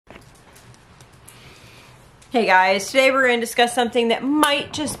Hey guys, today we're going to discuss something that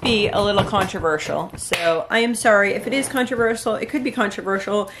might just be a little controversial. So I am sorry if it is controversial. It could be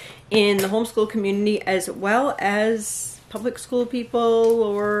controversial in the homeschool community as well as public school people,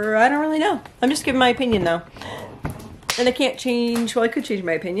 or I don't really know. I'm just giving my opinion though. And I can't change, well I could change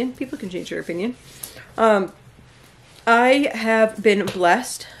my opinion. People can change their opinion. I have been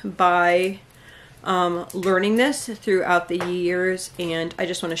blessed by learning this throughout the years, and I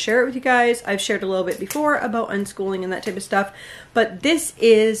just want to share it with you guys. I've shared a little bit before about unschooling and that type of stuff, but this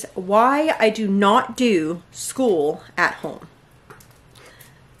is why I do not do school at home.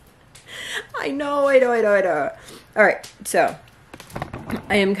 I know. All right, so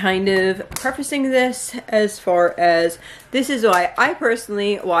I am kind of prefacing this as far as this is why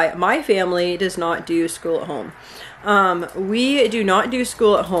why my family does not do school at home. We do not do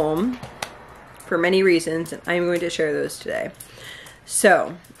school at home for many reasons, and I'm going to share those today.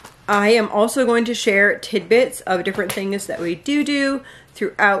 So I am also going to share tidbits of different things that we do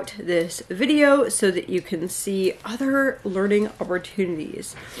throughout this video so that you can see other learning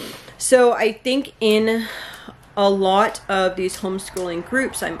opportunities. So I think in a lot of these homeschooling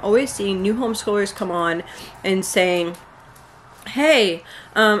groups, I'm always seeing new homeschoolers come on and saying, hey,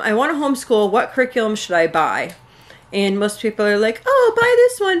 I want to homeschool, what curriculum should I buy? And most people are like, oh, buy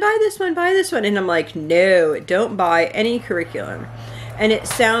this one, buy this one, buy this one. And I'm like, no, don't buy any curriculum. And it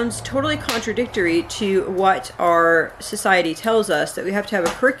sounds totally contradictory to what our society tells us, that we have to have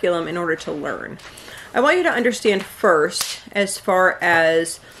a curriculum in order to learn. I want you to understand first, as far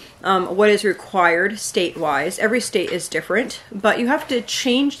as what is required state-wise. Every state is different, but you have to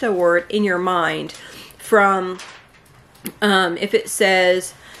change the word in your mind from if it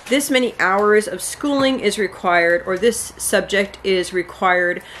says this many hours of schooling is required, or this subject is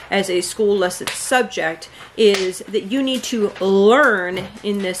required as a school lesson subject, is that you need to learn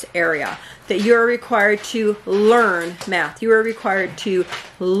in this area, that you're required to learn math, you are required to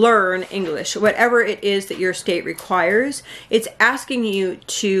learn English, whatever it is that your state requires. It's asking you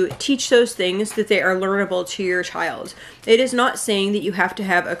to teach those things that they are learnable to your child. It is not saying that you have to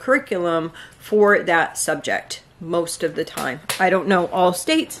have a curriculum for that subject. Most of the time. I don't know all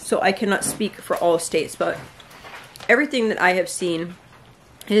states, so I cannot speak for all states, but everything that I have seen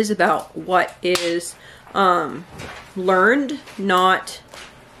is about what is learned, not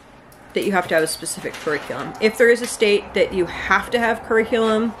that you have to have a specific curriculum. If there is a state that you have to have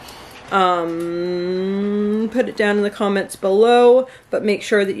curriculum, put it down in the comments below, but make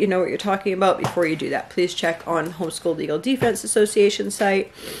sure that you know what you're talking about before you do that. Please check on Homeschool Legal Defense Association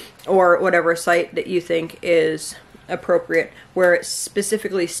site, or whatever site that you think is appropriate, where it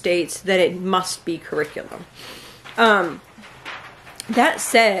specifically states that it must be curriculum. That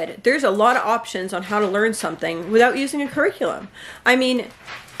said, there's a lot of options on how to learn something without using a curriculum. I mean,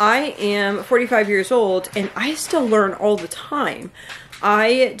 I am 45 years old and I still learn all the time.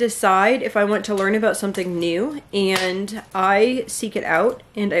 I decide if I want to learn about something new, and I seek it out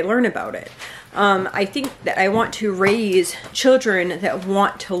and I learn about it. I think that I want to raise children that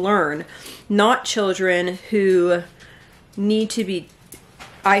want to learn, not children who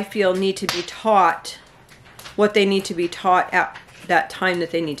I feel need to be taught what they need to be taught at that time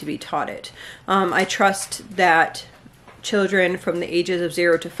that they need to be taught it. I trust that children from the ages of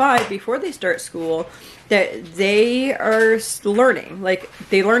 0 to 5, before they start school, that they are learning. Like,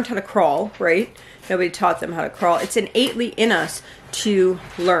 they learned how to crawl, right? Nobody taught them how to crawl. It's innately in us to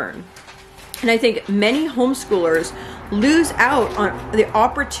learn. And I think many homeschoolers lose out on the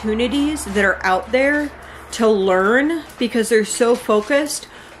opportunities that are out there to learn because they're so focused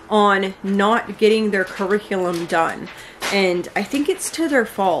on not getting their curriculum done. And I think it's to their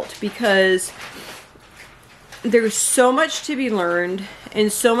fault, because there's so much to be learned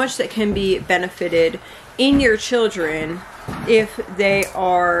and so much that can be benefited in your children if they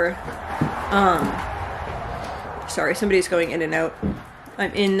are, sorry, somebody's going in and out.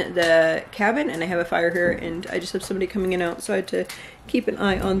 I'm in the cabin and I have a fire here, and I just have somebody coming in and out, so I had to keep an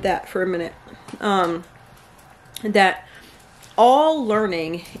eye on that for a minute. That all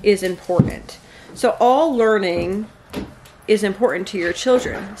learning is important. So all learning is important to your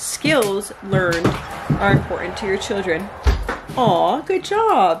children. Skills learned are important to your children. Aw, good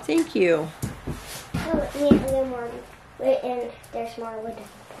job. Thank you. Oh, yeah, a little more. Wait, and there's more wood.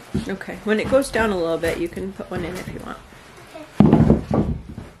 Okay, when it goes down a little bit, you can put one in if you want.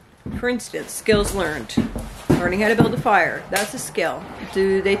 For instance, skills learned. Learning how to build a fire. That's a skill.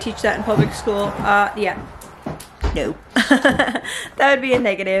 Do they teach that in public school? Yeah. No. That would be a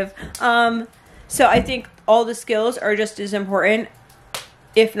negative. So I think all the skills are just as important,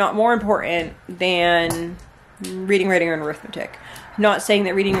 if not more important, than reading, writing, and arithmetic. Not saying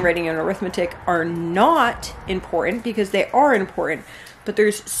that reading, writing, and arithmetic are not important, because they are important, but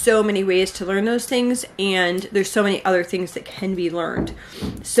there's so many ways to learn those things, and there's so many other things that can be learned.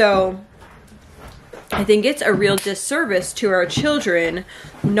 So I think it's a real disservice to our children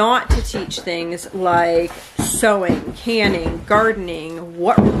not to teach things like sewing, canning, gardening,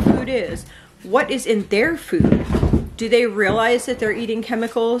 what real food is, what is in their food. Do they realize that they're eating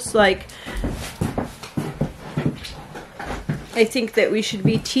chemicals? Like, I think that we should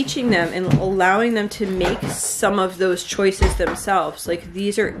be teaching them and allowing them to make some of those choices themselves. Like,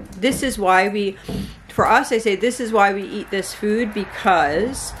 this is why we, for us, I say this is why we eat this food,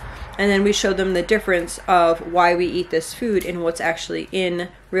 because, and then we show them the difference of why we eat this food and what's actually in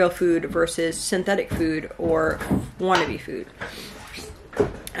real food versus synthetic food or wannabe food.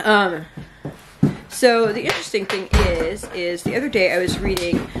 So the interesting thing is the other day I was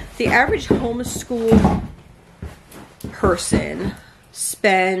reading the average homeschool person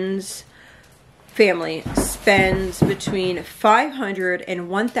spends between $500 and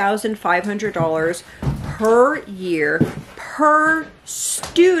 $1,500 per year per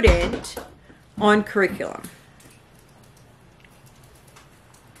student on curriculum.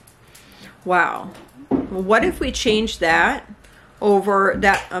 Wow. What if we change that over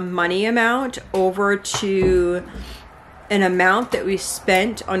that money amount over to an amount that we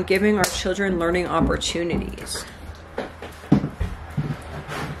spent on giving our children learning opportunities?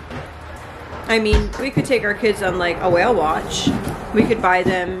 I mean, we could take our kids on like a whale watch. We could buy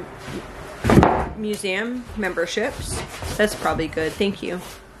them museum memberships. That's probably good. Thank you.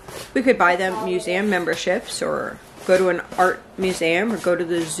 We could buy them museum memberships, or go to an art museum, or go to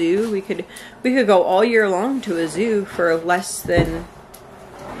the zoo. We could go all year long to a zoo for less than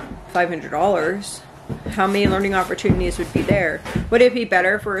 $500. How many learning opportunities would be there? Would it be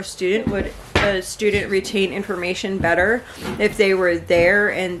better for a student? Would a student retain information better if they were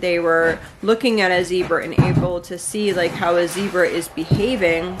there and they were looking at a zebra and able to see like how a zebra is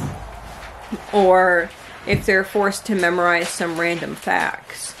behaving, or if they're forced to memorize some random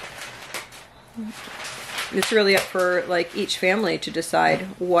facts? It's really up for like each family to decide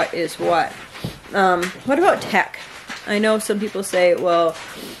what is what. What about tech? I know some people say, well,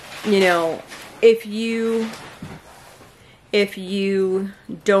 you know, if you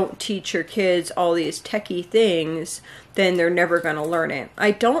don't teach your kids all these techie things, then they're never going to learn it.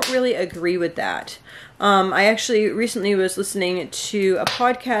 I don't really agree with that. I actually recently was listening to a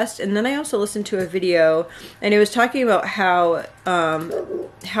podcast, and then I also listened to a video, and it was talking about how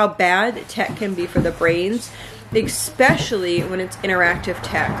bad tech can be for the brains, especially when it's interactive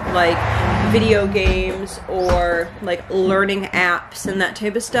tech, like video games or like learning apps, and that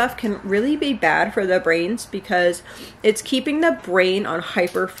type of stuff can really be bad for the brains, because it's keeping the brain on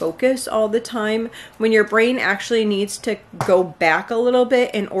hyper focus all the time, when your brain actually needs to go back a little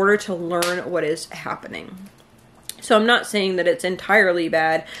bit in order to learn what is happening. So I'm not saying that it's entirely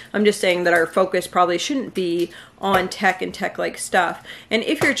bad. I'm just saying that our focus probably shouldn't be on tech and tech-like stuff. And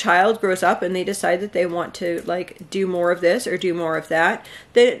if your child grows up and they decide that they want to like do more of this or do more of that,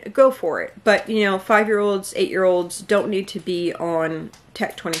 then go for it. But you know, 5-year-olds, 8-year-olds don't need to be on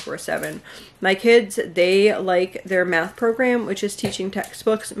tech 24/7. My kids, they like their math program, which is teaching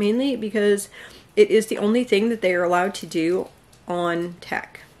textbooks, mainly because it is the only thing that they are allowed to do on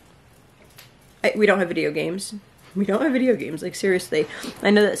tech. We don't have video games. We don't have video games, like seriously. I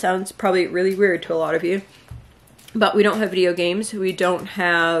know that sounds probably really weird to a lot of you, but we don't have video games. We don't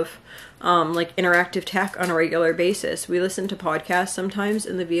have like interactive tech on a regular basis. We listen to podcasts sometimes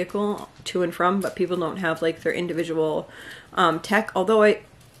in the vehicle to and from, but people don't have like their individual tech. Although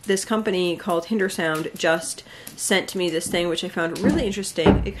this company called HINDERSOUND just sent me this thing, which I found really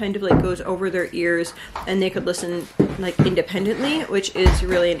interesting. It kind of like goes over their ears and they could listen like independently, which is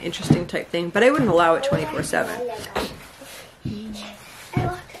really an interesting type thing, but I wouldn't allow it 24/7.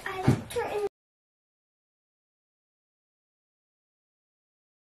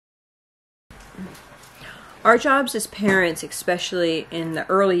 Our jobs as parents, especially in the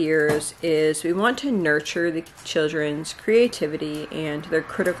early years, is we want to nurture the children's creativity and their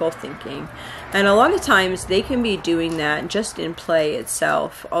critical thinking. And a lot of times they can be doing that just in play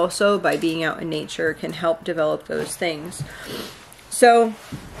itself. Also, by being out in nature can help develop those things. So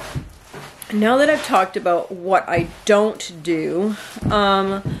now that I've talked about what I don't do,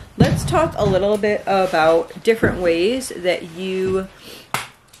 let's talk a little bit about different ways that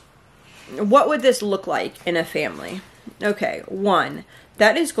what would this look like in a family? Okay, one,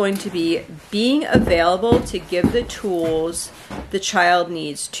 that is going to be being available to give the tools the child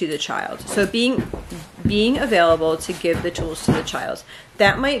needs to the child. So being available to give the tools to the child.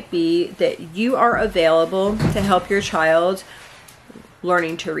 That might be that you are available to help your child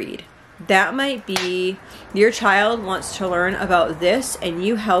learning to read. That might be your child wants to learn about this and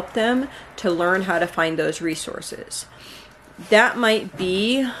you help them to learn how to find those resources. That might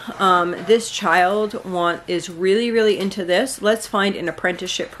be this child is really, really into this. Let's find an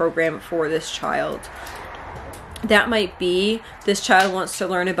apprenticeship program for this child. That might be this child wants to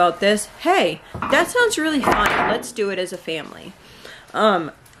learn about this. Hey, that sounds really fun. Let's do it as a family.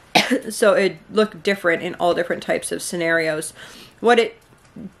 So it looked different in all different types of scenarios. What it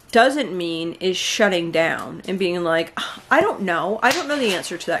doesn't mean is shutting down and being like, I don't know the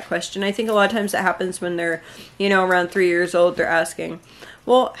answer to that question. I think a lot of times that happens when they're, around 3 years old. They're asking,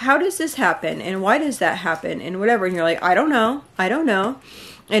 well, how does this happen? And why does that happen? And whatever. And you're like, I don't know.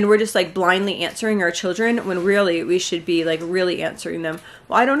 And we're just like blindly answering our children when really we should be like really answering them.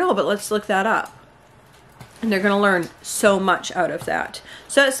 Well, I don't know, but let's look that up. And they're going to learn so much out of that.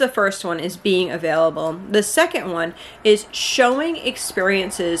 So that's the first one, is being available. The second one is showing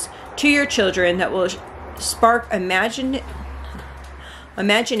experiences to your children that will spark imagination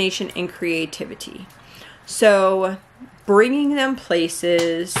and creativity. So bringing them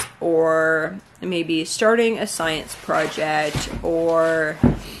places, or maybe starting a science project, or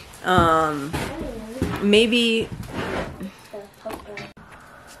maybe...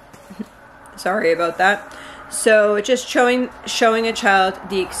 Sorry about that. So just showing a child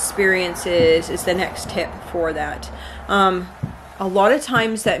the experiences is the next tip for that. A lot of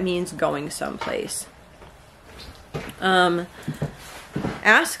times that means going someplace.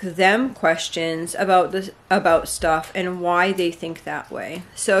 Ask them questions about stuff and why they think that way.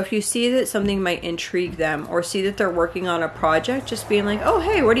 So if you see that something might intrigue them, or see that they're working on a project, just being like, oh,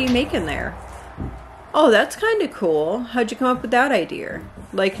 hey, what are you making there? Oh, that's kind of cool. How'd you come up with that idea?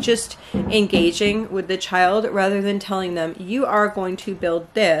 Like, just engaging with the child rather than telling them, you are going to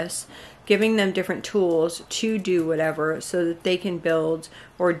build this, giving them different tools to do whatever so that they can build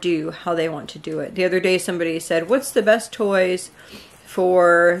or do how they want to do it. The other day, somebody said, what's the best toys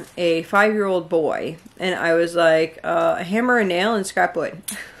for a 5-year-old boy? And I was like, a hammer, a nail, and scrap wood.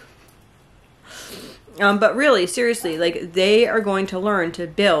 But really, seriously, like, they are going to learn to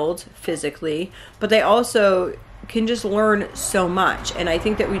build physically, but they also can just learn so much. And I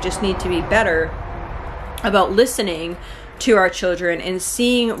think that we just need to be better about listening to our children and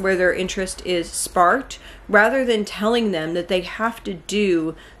seeing where their interest is sparked, rather than telling them that they have to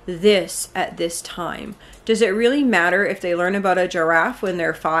do this at this time. Does it really matter if they learn about a giraffe when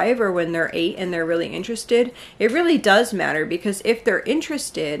they're 5 or when they're 8 and they're really interested? It really does matter, because if they're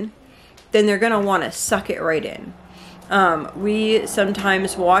interested, then they're going to want to suck it right in. We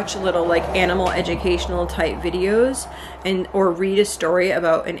sometimes watch little like animal educational type videos or read a story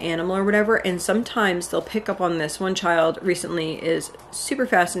about an animal or whatever, and sometimes they'll pick up on this. One child recently is super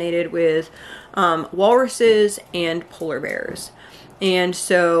fascinated with walruses and polar bears. And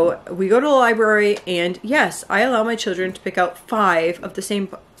so we go to the library, and yes, I allow my children to pick out 5 of the same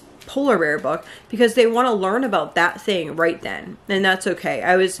polar bear book because they want to learn about that thing right then, and that's okay.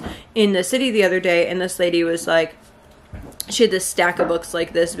 I was in the city the other day, and this lady was like, she had this stack of books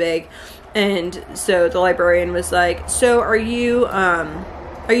like this big, and so the librarian was like, so are you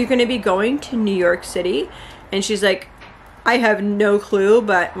going to be going to New York City? And she's like, I have no clue,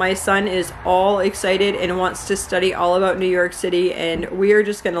 but my son is all excited and wants to study all about New York City, and we are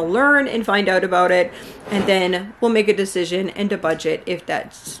just going to learn and find out about it, and then we'll make a decision and a budget if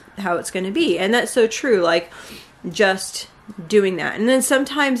that's how it's going to be. And that's so true, like, just doing that. And then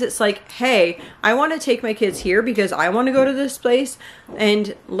sometimes it's like, hey, I want to take my kids here because I want to go to this place,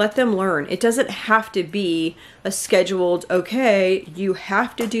 and let them learn. It doesn't have to be a scheduled, okay, you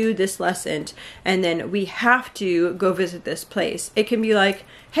have to do this lesson and then we have to go visit this place. It can be like,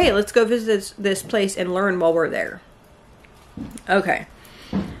 hey, let's go visit this place and learn while we're there. Okay.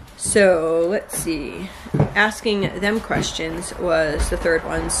 So let's see. Asking them questions was the third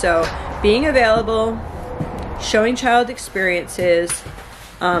one. So being available, showing child experiences,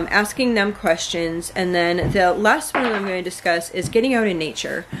 asking them questions, and then the last one I'm going to discuss is getting out in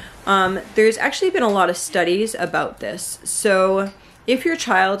nature. There's actually been a lot of studies about this. So if your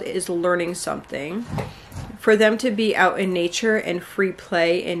child is learning something, for them to be out in nature and free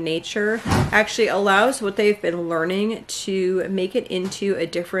play in nature actually allows what they've been learning to make it into a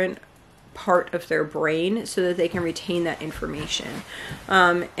different part of their brain so that they can retain that information.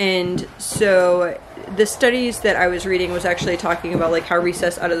 And so the studies that I was reading was actually talking about like how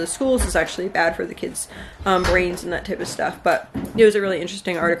recess out of the schools is actually bad for the kids' brains and that type of stuff. But it was a really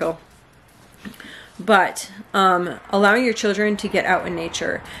interesting article. But allowing your children to get out in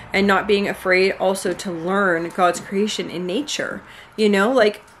nature and not being afraid also to learn God's creation in nature. You know,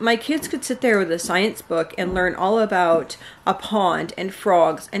 like my kids could sit there with a science book and learn all about a pond and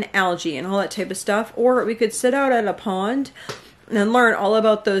frogs and algae and all that type of stuff. Or we could sit out at a pond and learn all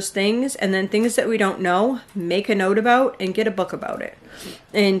about those things, and then things that we don't know, make a note about and get a book about it.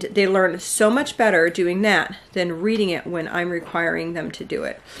 And they learn so much better doing that than reading it when I'm requiring them to do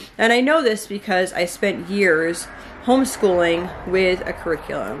it. And I know this because I spent years homeschooling with a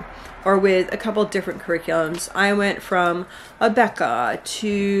curriculum, or with a couple different curriculums. I went from Abeka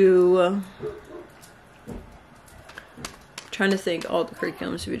to, trying to think all the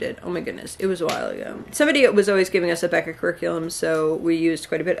curriculums we did. Oh my goodness, it was a while ago. Somebody was always giving us a Becca curriculum, so we used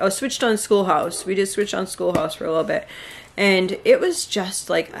quite a bit. Oh, switched on Schoolhouse. We just switched on Schoolhouse for a little bit, and it was just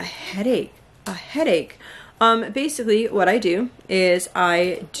like a headache. Basically, what I do is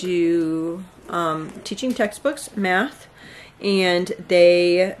I do teaching textbooks, math, and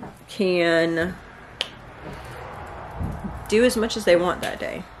they can do as much as they want that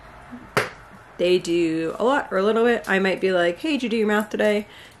day. They do a lot or a little bit. I might be like, hey, did you do your math today?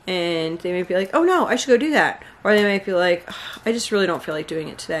 And they might be like, oh no, I should go do that. Or they might be like, I just really don't feel like doing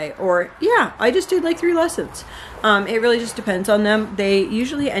it today. Or yeah, I just did like 3 lessons. It really just depends on them. They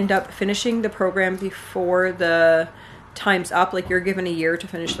usually end up finishing the program before the time's up. Like you're given a year to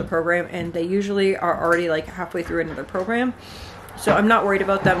finish the program, and they usually are already like halfway through another program. So I'm not worried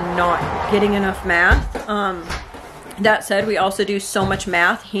about them not getting enough math. That said, we also do so much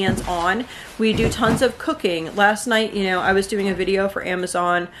math hands-on. We do tons of cooking. Last night, you know, I was doing a video for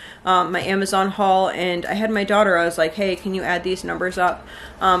Amazon, my Amazon haul, and I had my daughter, I was like, hey, can you add these numbers up?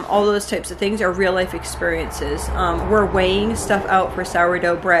 All those types of things are real life experiences. We're weighing stuff out for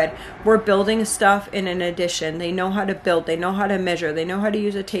sourdough bread. We're building stuff in an addition. They know how to build. They know how to measure. They know how to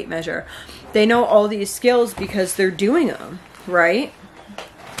use a tape measure. They know all these skills because they're doing them, right?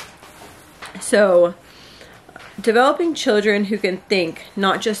 So developing children who can think,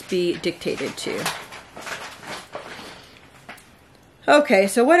 not just be dictated to. Okay,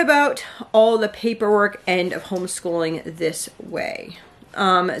 so what about all the paperwork end of homeschooling this way?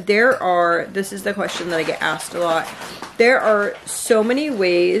 This is the question that I get asked a lot. There are so many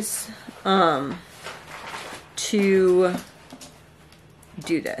ways to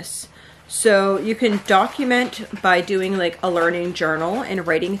do this. So you can document by doing like a learning journal and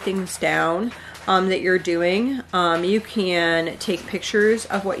writing things down that you're doing. You can take pictures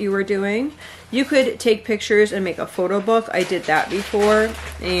of what you were doing. You could take pictures and make a photo book. I did that before,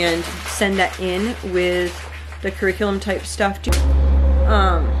 and send that in with the curriculum type stuff too.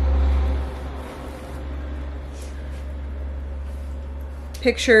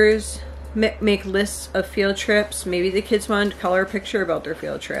 Pictures, make lists of field trips. Maybe the kids want to color a picture about their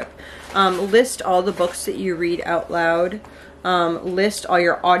field trip. List all the books that you read out loud. List all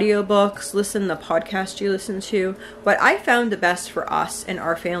your audiobooks, listen to the podcast you listen to. What I found the best for us and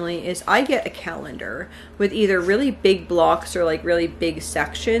our family is I get a calendar with either really big blocks or like really big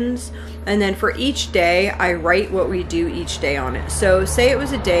sections, and then for each day I write what we do each day on it. So say it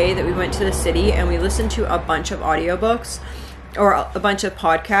was a day that we went to the city and we listened to a bunch of audiobooks or a bunch of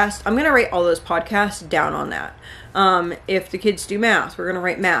podcasts. I'm gonna write all those podcasts down on that. If the kids do math, we're going to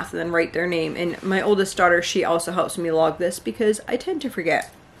write math and then write their name. And my oldest daughter, she also helps me log this because I tend to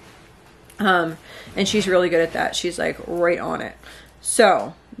forget. And she's really good at that. She's like right on it.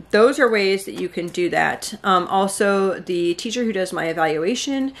 So those are ways that you can do that. Also, the teacher who does my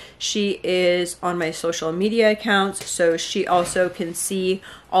evaluation, she is on my social media accounts, so she also can see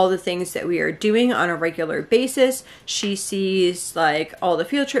all the things that we are doing on a regular basis. She sees like all the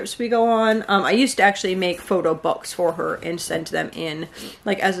field trips we go on. I used to actually make photo books for her and send them in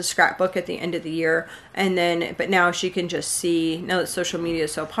like as a scrapbook at the end of the year. And then, but now she can just see, now that social media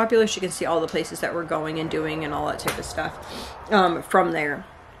is so popular, she can see all the places that we're going and doing and all that type of stuff from there.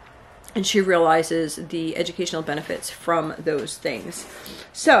 And she realizes the educational benefits from those things.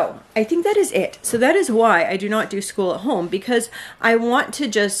 So I think that is it. So that is why I do not do school at home, because I want to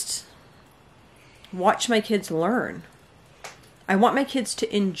just watch my kids learn. I want my kids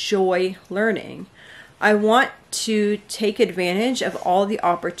to enjoy learning. I want to take advantage of all the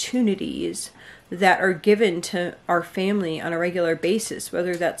opportunities that are given to our family on a regular basis,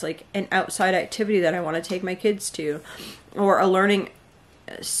 whether that's like an outside activity that I want to take my kids to, or a learning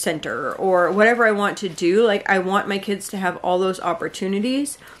center, or whatever I want to do. Like, I want my kids to have all those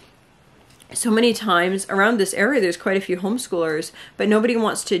opportunities. So many times around this area, there's quite a few homeschoolers, but nobody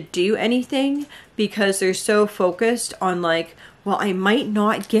wants to do anything because they're so focused on like, well, I might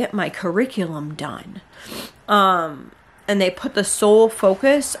not get my curriculum done. And they put the sole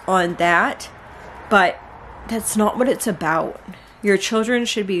focus on that But that's not what it's about. Your children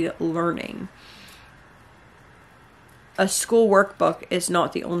should be learning. A school workbook is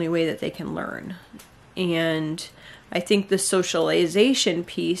not the only way that they can learn. And I think the socialization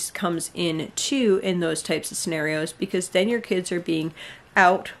piece comes in too in those types of scenarios, because then your kids are being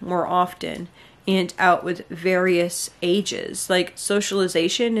out more often and out with various ages. Like,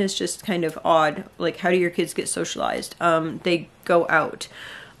 socialization is just kind of odd. Like, how do your kids get socialized? They go out.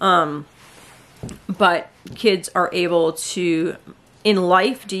 But kids are able to, in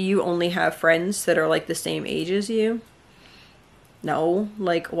life, do you only have friends that are like the same age as you? No.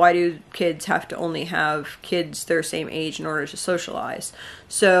 Like, why do kids have to only have kids their same age in order to socialize?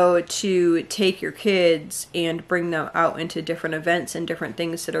 So to take your kids and bring them out into different events and different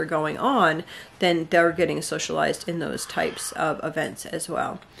things that are going on, then they're getting socialized in those types of events as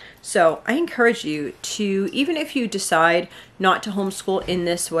well. So I encourage you to, even if you decide not to homeschool in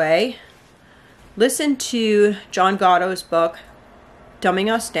this way, listen to John Gatto's book.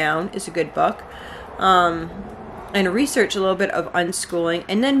 Dumbing Us Down is a good book. And research a little bit of unschooling,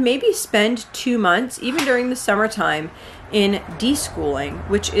 and then maybe spend 2 months, even during the summertime, in deschooling,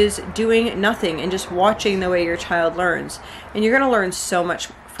 which is doing nothing and just watching the way your child learns. And you're going to learn so much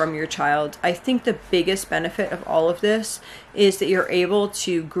from your child. I think the biggest benefit of all of this is that you're able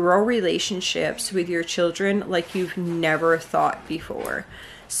to grow relationships with your children like you've never thought before.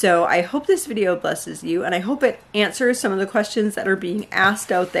 So I hope this video blesses you, and I hope it answers some of the questions that are being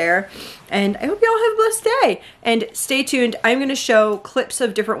asked out there. And I hope you all have a blessed day. And stay tuned. I'm going to show clips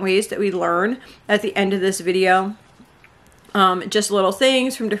of different ways that we learn at the end of this video. Just little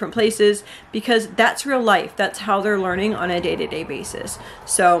things from different places, because that's real life. That's how they're learning on a day-to-day basis.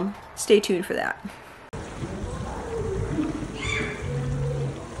 So stay tuned for that.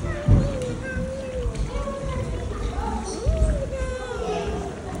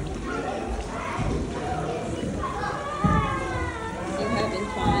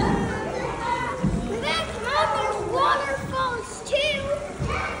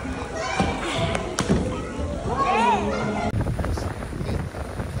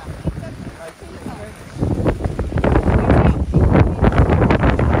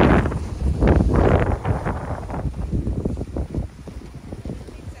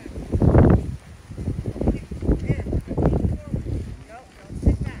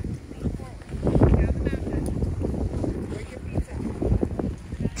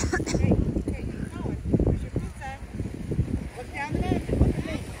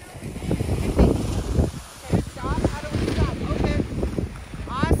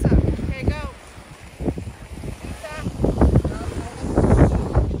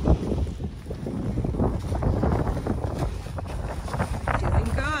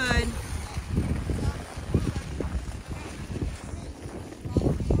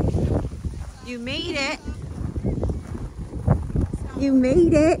 You made it. You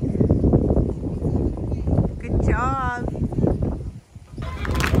made it. Good job.